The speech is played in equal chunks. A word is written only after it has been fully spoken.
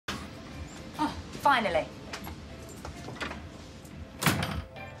finally.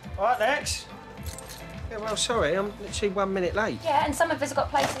 All right, Lex. Yeah, well, sorry, I'm literally 1 minute late. Yeah, and some of us have got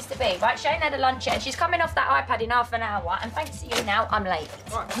places to be, right? She ain't had a lunch yet, and she's coming off that iPad in half an hour, and thanks to you now, I'm late.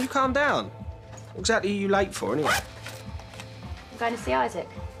 Right, can you calm down? What exactly are you late for, anyway? I'm going to see Isaac.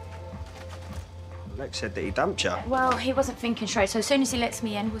 Lex said that he dumped you. Well, he wasn't thinking straight, so as soon as he lets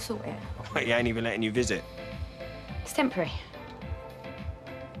me in, we'll sort it. Wait, he ain't even letting you visit? It's temporary.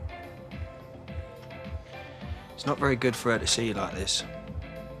 It's not very good for her to see you like this.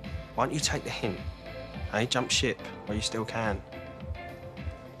 Why don't you take the hint? Hey, jump ship while you still can.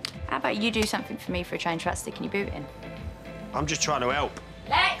 How about you do something for me for a change without sticking your boot in? I'm just trying to help.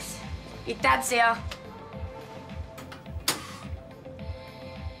 Lex! Your dad's here.